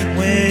that's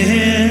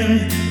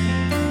when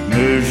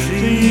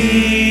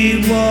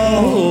mercy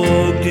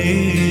walked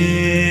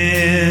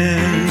in.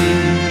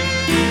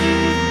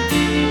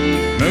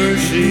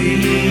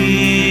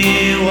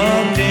 Mercy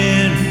walked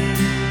in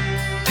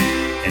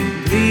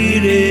and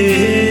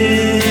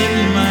pleaded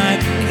my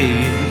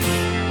case.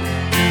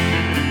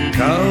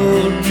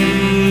 Called to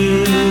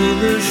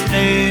the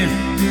stand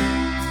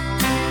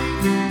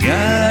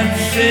God's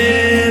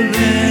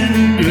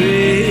seven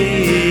grace.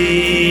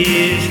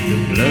 The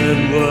blood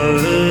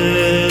was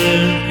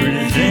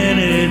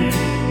presented.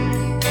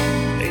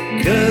 They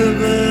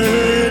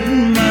covered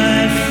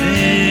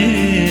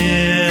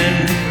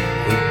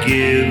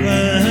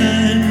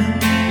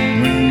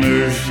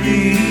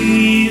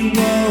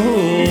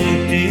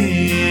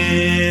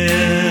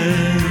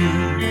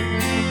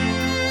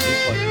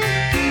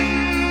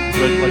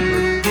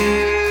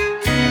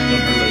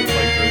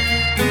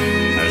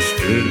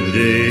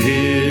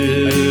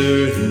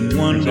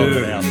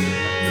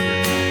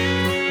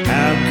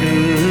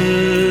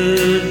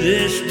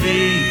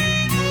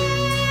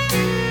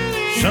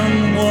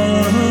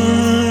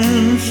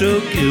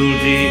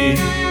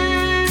captivity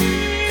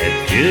had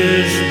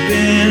just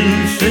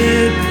been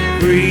set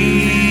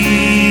free.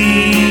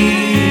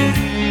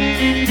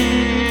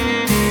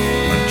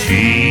 My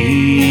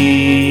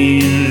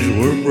chains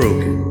were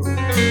broken.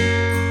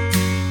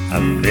 I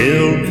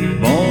felt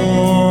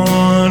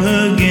born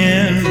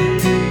again.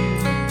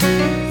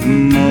 The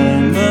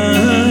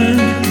moment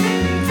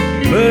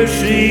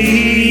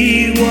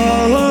mercy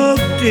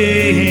walked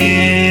in,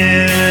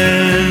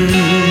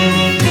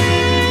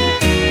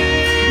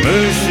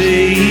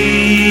 mercy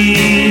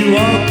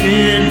walked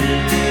in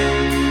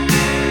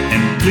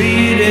and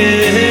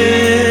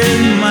pleaded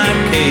my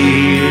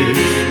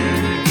case,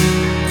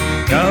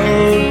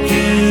 called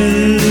to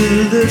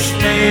the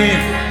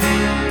stand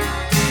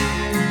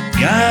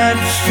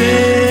God's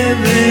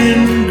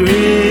saving grace.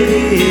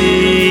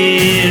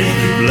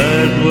 The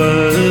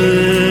blood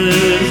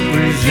was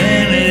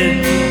presented,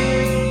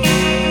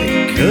 it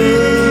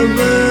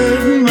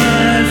covered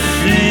my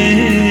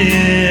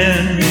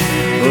sin,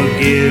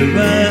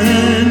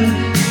 forgiven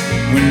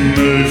when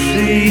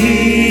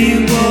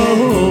mercy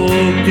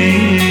walked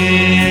in.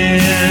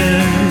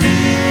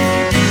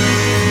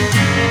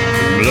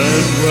 The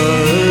blood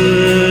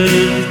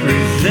was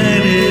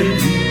presented,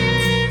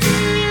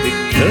 it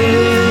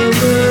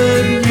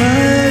covered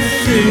my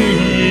sin,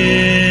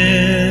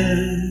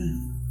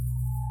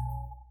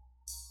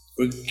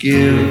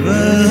 forgiven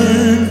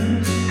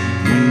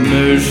when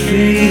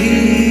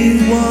mercy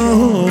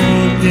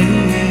walked in.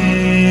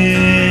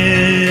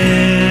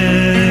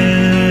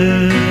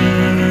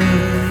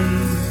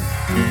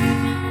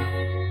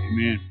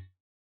 Amen.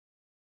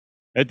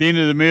 At the end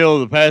of the meal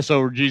of the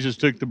Passover, Jesus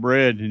took the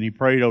bread and he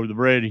prayed over the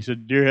bread. He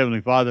said, Dear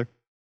Heavenly Father,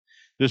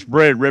 this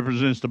bread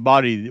represents the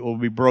body that will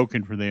be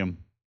broken for them,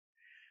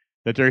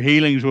 that their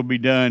healings will be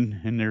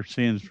done and their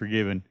sins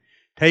forgiven.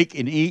 Take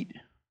and eat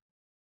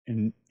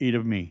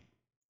of me.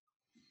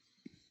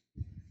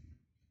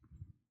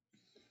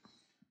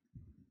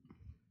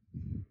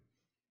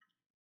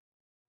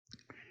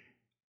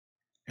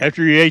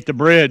 After he ate the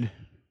bread,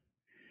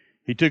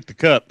 he took the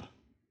cup.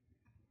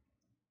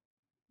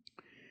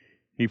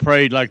 He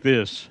prayed like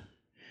this: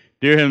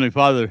 Dear Heavenly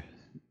Father,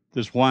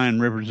 this wine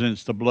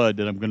represents the blood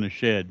that I'm going to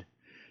shed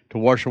to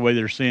wash away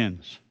their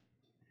sins.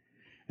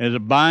 As a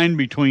bind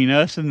between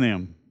us and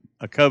them,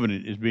 a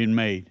covenant is being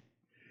made.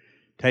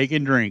 Take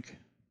and drink.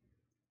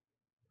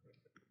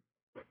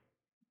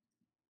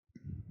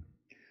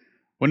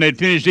 When they'd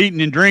finished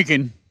eating and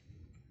drinking,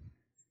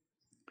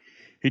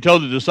 he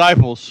told the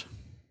disciples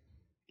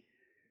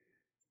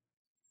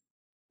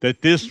that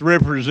this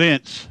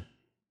represents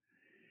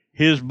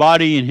his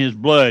body and his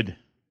blood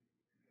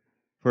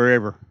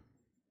forever.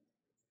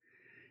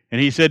 And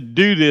he said,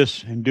 do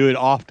this and do it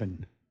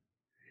often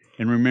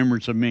in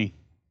remembrance of me.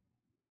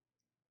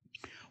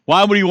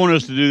 Why would he want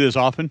us to do this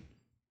often?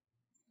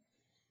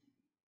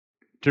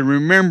 To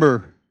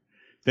remember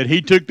that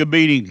he took the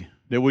beating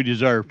that we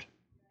deserved.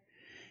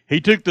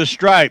 He took the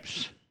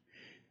stripes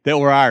that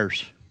were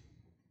ours.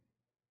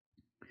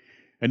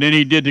 And then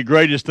he did the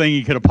greatest thing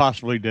he could have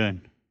possibly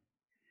done.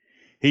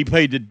 He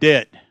paid the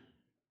debt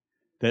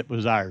that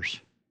was ours.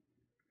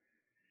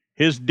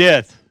 His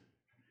death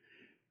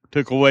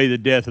took away the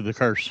death of the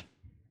curse.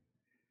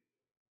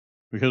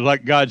 Because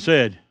like God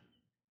said,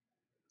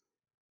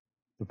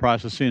 the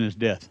price of sin is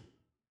death.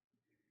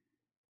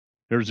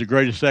 It was the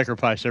greatest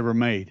sacrifice ever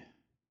made.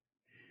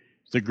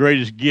 It's the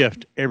greatest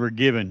gift ever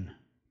given.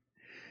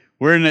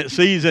 We're in that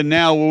season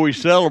now where we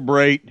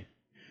celebrate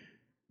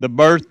the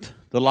birth,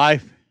 the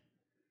life,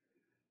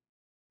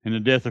 and the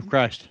death of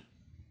Christ.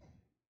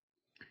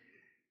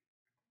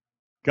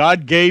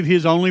 God gave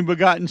his only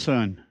begotten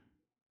Son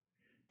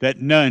that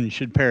none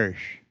should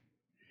perish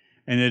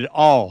and that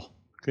all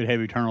could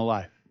have eternal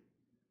life.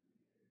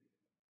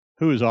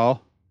 Who is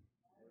all?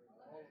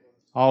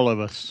 All of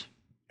us.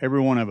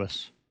 Every one of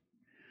us.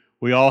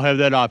 We all have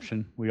that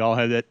option. We all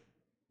have that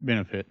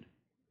benefit.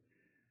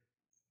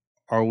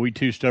 Are we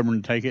too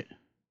stubborn to take it?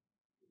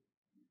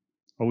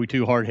 Are we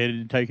too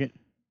hard-headed to take it?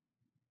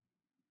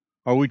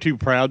 Are we too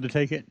proud to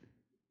take it?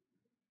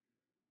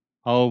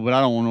 Oh, but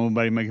I don't want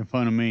nobody making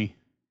fun of me.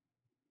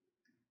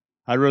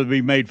 I'd rather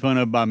be made fun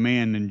of by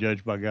man than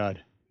judged by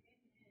God.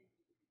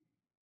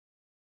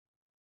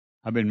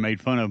 I've been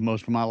made fun of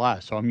most of my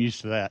life, so I'm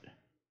used to that.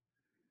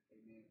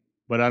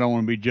 But I don't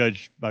want to be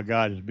judged by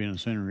God as being a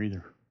sinner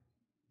either.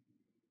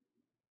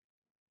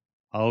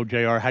 Oh,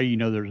 JR, how do you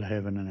know there's a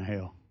heaven and a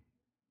hell?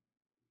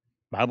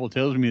 The Bible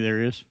tells me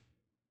there is.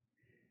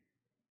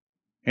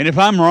 And if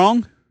I'm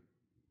wrong,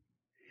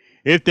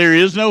 if there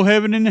is no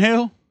heaven and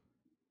hell,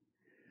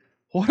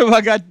 what have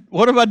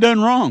I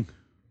done wrong?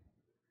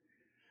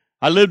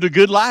 I lived a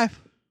good life.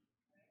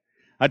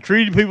 I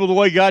treated people the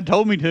way God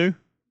told me to.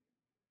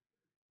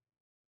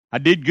 I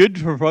did good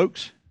for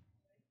folks.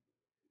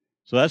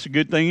 So that's a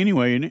good thing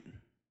anyway, isn't it?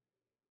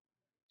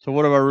 So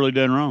what have I really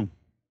done wrong?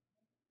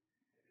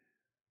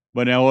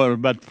 But now what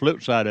about the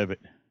flip side of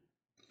it?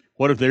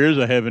 What if there is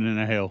a heaven and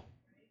a hell?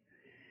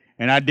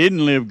 And I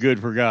didn't live good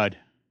for God.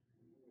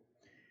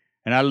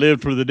 And I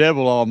lived for the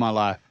devil all my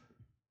life.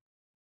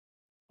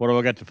 What have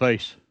I got to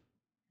face?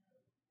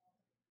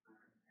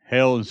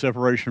 hell and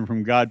separation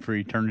from God for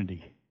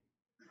eternity.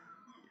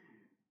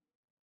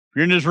 If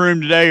you're in this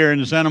room today or in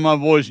the sound of my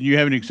voice and you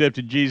haven't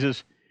accepted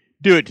Jesus,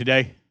 do it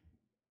today.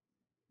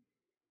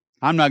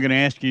 I'm not going to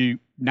ask you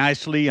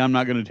nicely. I'm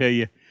not going to tell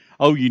you,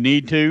 oh, you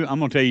need to. I'm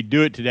going to tell you,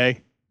 do it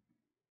today.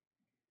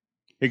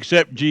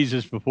 Accept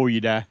Jesus before you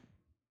die.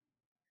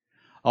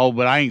 Oh,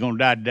 but I ain't going to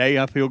die today.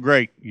 I feel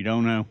great. You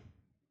don't know.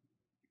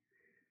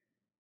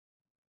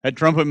 That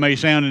trumpet may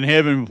sound in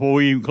heaven before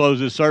we even close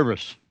this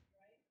service.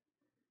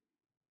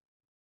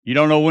 You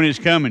don't know when it's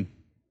coming.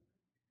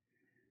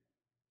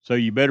 So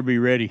you better be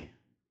ready.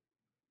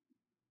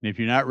 And if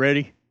you're not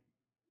ready,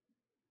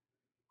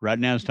 right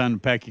now it's time to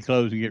pack your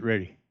clothes and get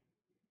ready.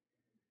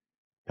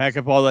 Pack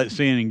up all that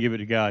sin and give it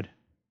to God.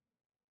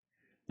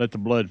 Let the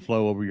blood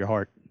flow over your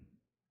heart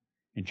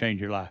and change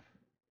your life.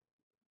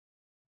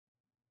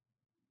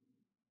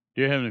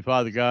 Dear Heavenly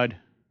Father God,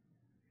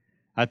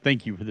 I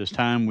thank you for this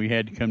time we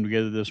had to come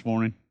together this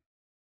morning.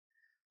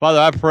 Father,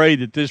 I pray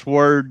that this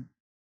word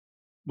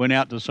went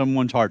out to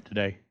someone's heart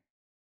today,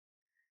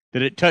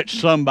 that it touched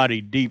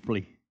somebody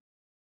deeply,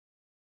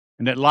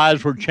 and that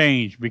lives were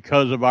changed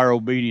because of our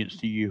obedience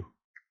to you.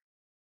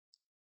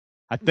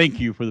 I thank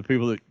you for the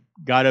people that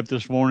got up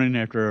this morning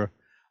after a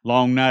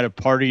long night of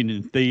partying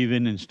and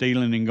thieving and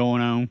stealing and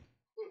going on,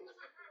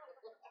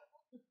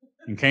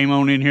 and came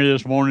on in here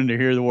this morning to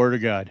hear the word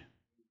of God.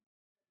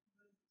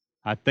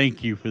 I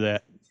thank you for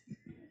that.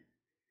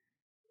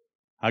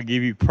 I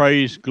give you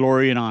praise,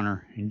 glory, and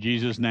honor. In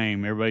Jesus'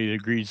 name, everybody that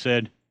agreed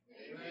said,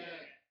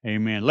 amen.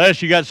 Amen. Les,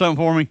 you got something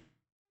for me?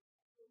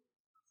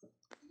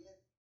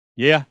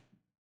 Yeah?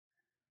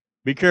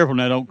 Be careful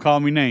now. Don't call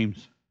me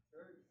names.